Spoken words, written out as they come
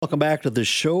Welcome back to the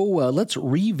show. Let's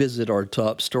revisit our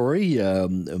top story.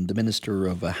 The Minister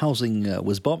of Housing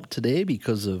was bumped today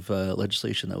because of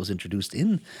legislation that was introduced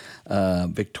in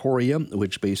Victoria,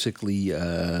 which basically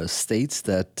states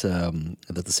that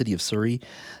the City of Surrey,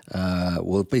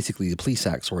 basically the Police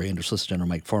Act, sorry, under Solicitor General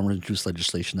Mike Farmer introduced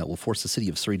legislation that will force the City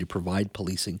of Surrey to provide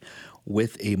policing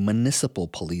with a municipal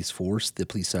police force. The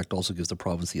Police Act also gives the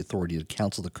province the authority to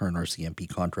cancel the current RCMP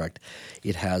contract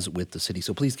it has with the city.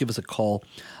 So please give us a call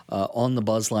on the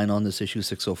buzz line on this issue,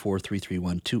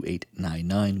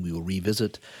 604-331-2899. We will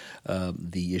revisit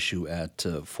the issue at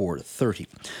 4:30.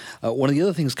 One of the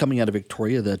other things coming out of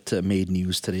Victoria that made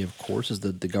news today, of course, is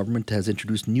that the government has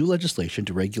introduced new legislation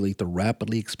to regulate the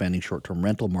rapidly expanding short-term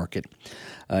rental market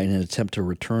in an attempt to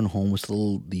return homes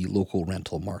to the local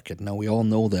rental market. Now, we all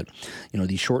know that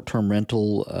these short-term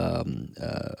rental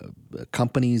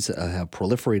companies have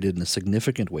proliferated in a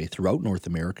significant way throughout North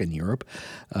America and Europe.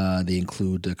 They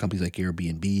include companies like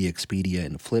Airbnb, Expedia,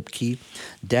 and Flipkey.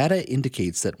 Data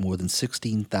indicates that more than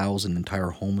 16,000 entire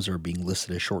homes are being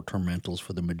listed as short-term rentals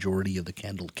for the majority of the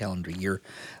calendar year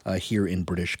here in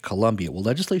British Columbia. Well,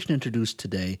 legislation introduced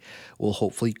today will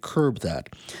hopefully curb that.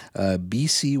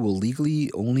 BC will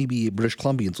British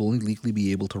Columbians will only legally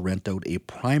be able to rent out a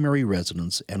primary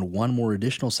residence and one more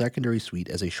additional secondary suite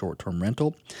as a short-term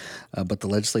rental. But the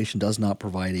legislation does not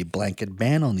provide a blanket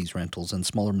ban on these rentals, and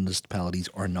smaller municipalities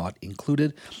are not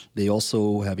included. They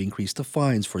also have increased the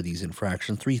fines for these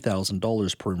infractions,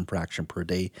 $3,000 per infraction per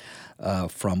day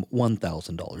from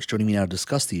 $1,000. Joining me now to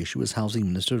discuss the issue is Housing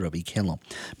Minister Ravi Kahlon.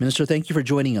 Minister, thank you for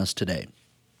joining us today.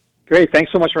 Great.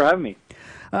 Thanks so much for having me.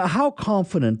 How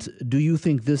confident do you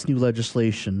think this new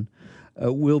legislation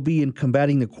will be in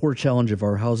combating the core challenge of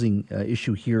our housing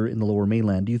issue here in the Lower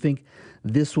Mainland? Do you think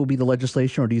this will be the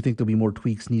legislation, or do you think there'll be more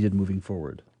tweaks needed moving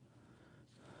forward?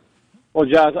 Well,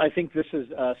 Jazz, I think this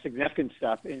is a significant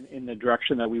step in the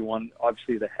direction that we want,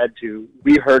 obviously, to head to.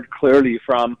 We heard clearly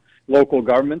from local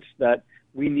governments that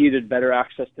we needed better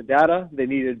access to data, they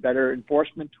needed better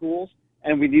enforcement tools,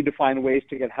 and we need to find ways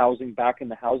to get housing back in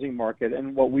the housing market.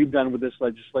 And what we've done with this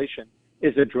legislation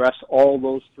is address all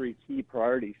those three key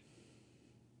priorities.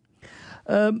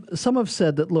 Some have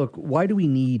said that, look, why do we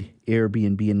need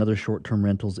Airbnb and other short-term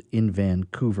rentals in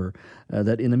Vancouver?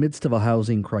 That in the midst of a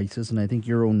housing crisis, and I think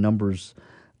your own numbers,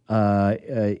 for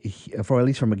at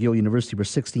least from McGill University, where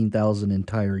 16,000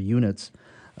 entire units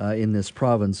in this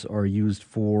province are used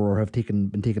for or have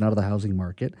been taken out of the housing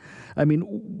market. I mean,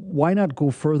 why not go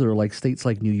further like states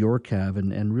like New York have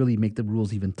and really make the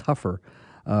rules even tougher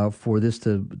for this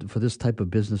type of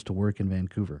business to work in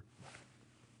Vancouver?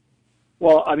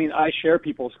 Well, I mean, I share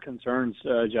people's concerns,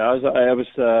 Jazz.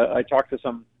 I talked to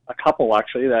a couple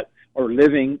actually that are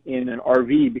living in an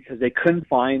RV because they couldn't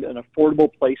find an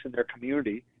affordable place in their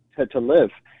community to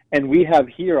live. And we have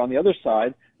here on the other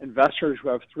side investors who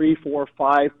have 3, 4,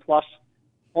 5 plus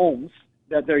homes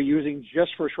that they're using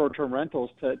just for short-term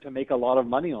rentals to make a lot of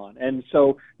money on. And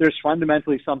so there's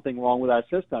fundamentally something wrong with that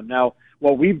system. Now,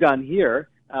 what we've done here,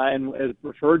 and as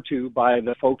referred to by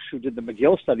the folks who did the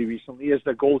McGill study recently, is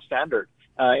the gold standard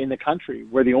in the country.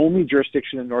 We're the only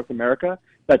jurisdiction in North America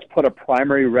that's put a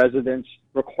primary residence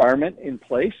requirement in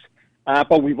place.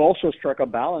 But we've also struck a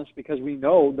balance because we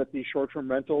know that these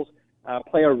short-term rentals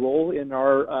play a role in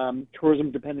our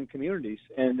tourism-dependent communities,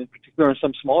 and in particular in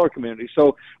some smaller communities.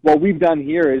 So what we've done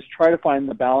here is try to find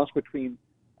the balance between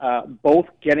both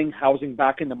getting housing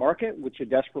back in the market, which it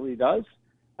desperately does,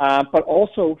 but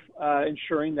also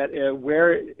ensuring that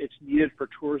where it's needed for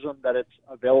tourism, that it's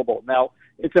available. Now,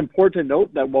 it's important to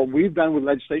note that what we've done with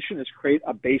legislation is create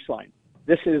a baseline.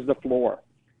 This is the floor.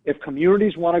 If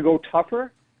communities want to go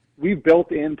tougher, we've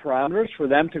built in parameters for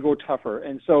them to go tougher.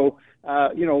 And so,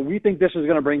 we think this is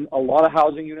going to bring a lot of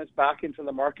housing units back into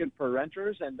the market for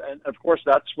renters. And of course,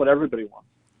 that's what everybody wants.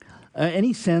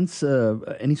 Any sense,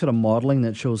 any sort of modeling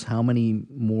that shows how many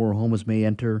more homes may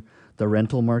enter the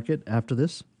rental market after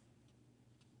this?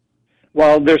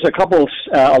 Well, there's a couple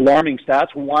alarming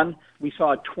stats. One, we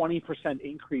saw a 20%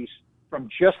 increase from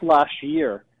just last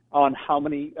year on how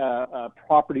many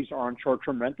properties are on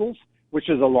short-term rentals, which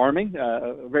is alarming,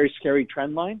 a very scary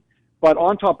trend line. But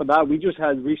on top of that, we just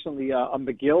had recently a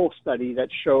McGill study that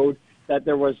showed that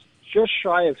there was just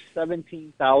shy of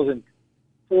 17,000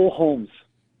 full homes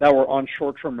that were on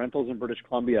short-term rentals in British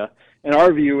Columbia. And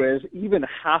our view is even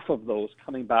half of those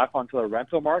coming back onto the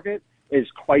rental market is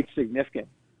quite significant.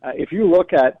 If you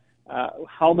look at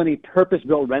how many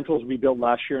purpose-built rentals we built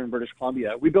last year in British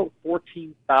Columbia, we built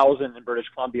 14,000 in British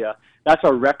Columbia. That's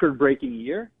a record-breaking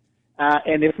year.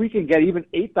 And if we can get even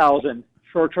 8,000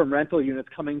 short-term rental units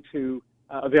coming to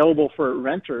available for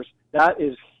renters, that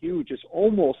is huge. It's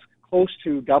almost close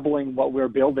to doubling what we're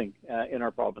building in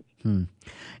our province.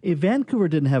 If Vancouver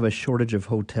didn't have a shortage of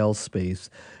hotel space,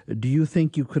 do you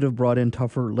think you could have brought in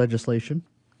tougher legislation?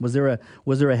 Was there a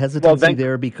hesitancy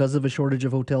there because of a shortage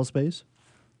of hotel space?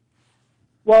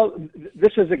 Well,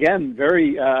 this is, again,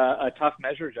 very a tough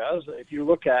measure, Jazz. If you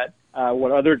look at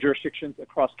what other jurisdictions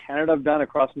across Canada have done,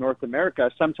 across North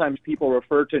America, sometimes people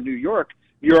refer to New York.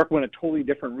 New York went a totally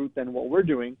different route than what we're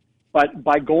doing. But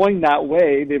by going that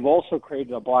way, they've also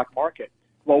created a black market.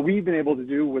 What we've been able to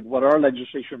do with what our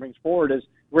legislation brings forward is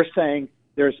we're saying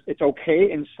it's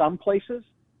okay in some places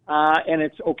and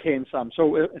it's okay in some.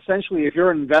 So essentially, if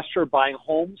you're an investor buying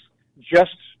homes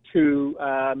just to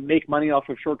make money off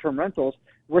of short-term rentals,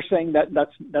 we're saying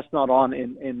that's not on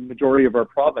in majority of our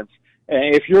province.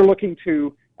 If you're looking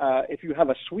to, if you have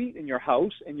a suite in your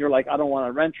house and you're like, I don't want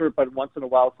a renter, but once in a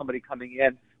while somebody coming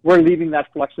in, we're leaving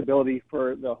that flexibility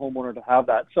for the homeowner to have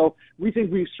that. So we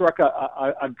think we've struck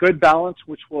a good balance,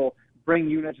 which will bring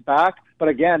units back. But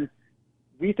again,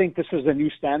 we think this is a new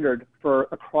standard for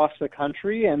across the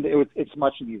country, and it's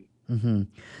much needed. Mm-hmm.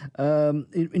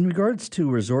 In regards to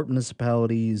resort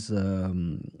municipalities,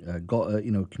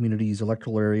 communities,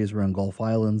 electoral areas around Gulf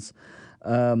Islands,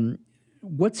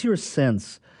 what's your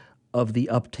sense of the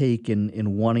uptake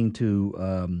in wanting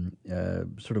to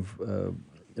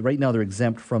right now they're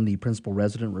exempt from the principal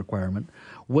resident requirement.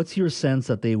 What's your sense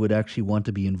that they would actually want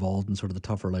to be involved in sort of the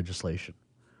tougher legislation?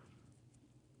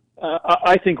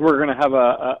 I think we're going to have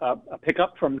a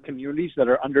pickup from communities that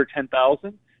are under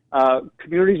 10,000.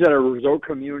 Communities that are resort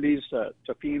communities,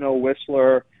 Tofino,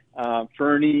 Whistler,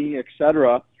 Fernie,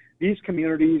 etc. These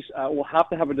communities will have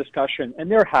to have a discussion, and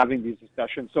they're having these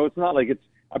discussions. So it's not like it's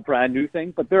a brand new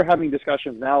thing, but they're having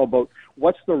discussions now about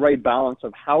what's the right balance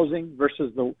of housing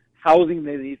versus the housing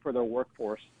they need for their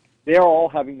workforce. They are all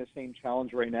having the same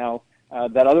challenge right now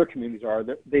that other communities are.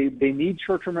 They need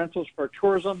short-term rentals for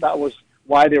tourism. That was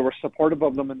why they were supportive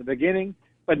of them in the beginning.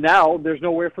 But now there's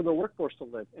nowhere for the workforce to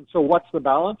live. And so what's the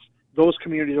balance? Those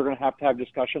communities are going to have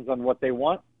discussions on what they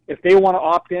want. If they want to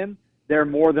opt in, they're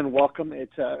more than welcome.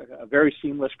 It's a very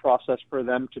seamless process for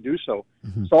them to do so.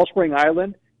 Mm-hmm. Salt Spring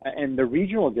Island and the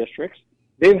regional districts,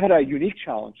 they've had a unique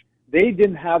challenge. They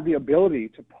didn't have the ability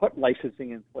to put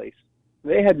licensing in place.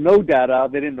 They had no data.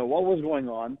 They didn't know what was going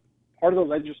on. Part of the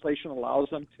legislation allows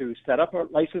them to set up a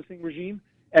licensing regime.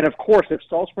 And of course, if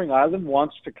Salt Spring Island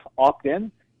wants to opt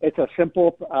in, it's a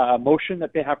simple motion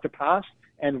that they have to pass,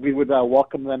 and we would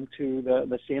welcome them to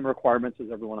the same requirements as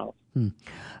everyone else.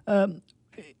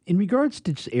 In regards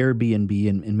to Airbnb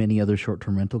and many other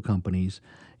short-term rental companies,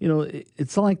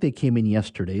 it's not like they came in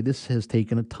yesterday. This has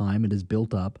taken a time. It has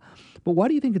built up. But why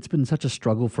do you think it's been such a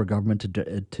struggle for government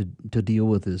to deal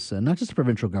with this? Not just the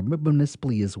provincial government, but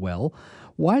municipally as well.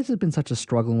 Why has it been such a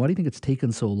struggle, and why do you think it's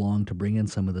taken so long to bring in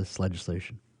some of this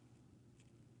legislation?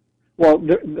 Well,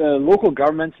 the local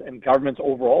governments and governments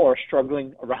overall are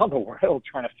struggling around the world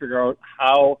trying to figure out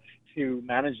how to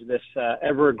manage this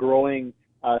ever-growing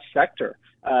sector.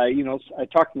 I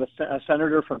talked to the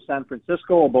senator from San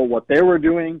Francisco about what they were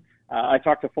doing. I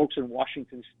talked to folks in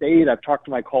Washington State. I've talked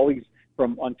to my colleagues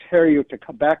from Ontario to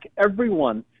Quebec.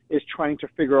 Everyone is trying to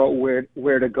figure out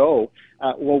where to go.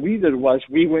 What we did was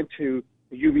we went to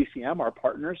the UBCM, our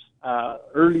partners,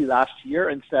 early last year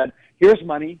and said, here's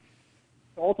money.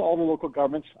 To all the local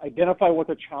governments, identify what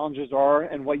the challenges are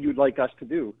and what you'd like us to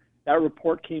do. That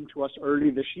report came to us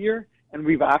early this year, and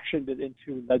we've actioned it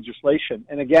into legislation.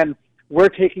 And again, we're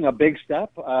taking a big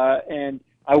step, and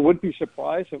I wouldn't be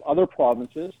surprised if other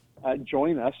provinces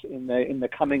join us in the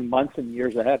coming months and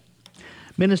years ahead.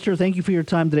 Minister, thank you for your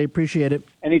time today. Appreciate it.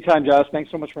 Anytime, Josh. Thanks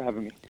so much for having me.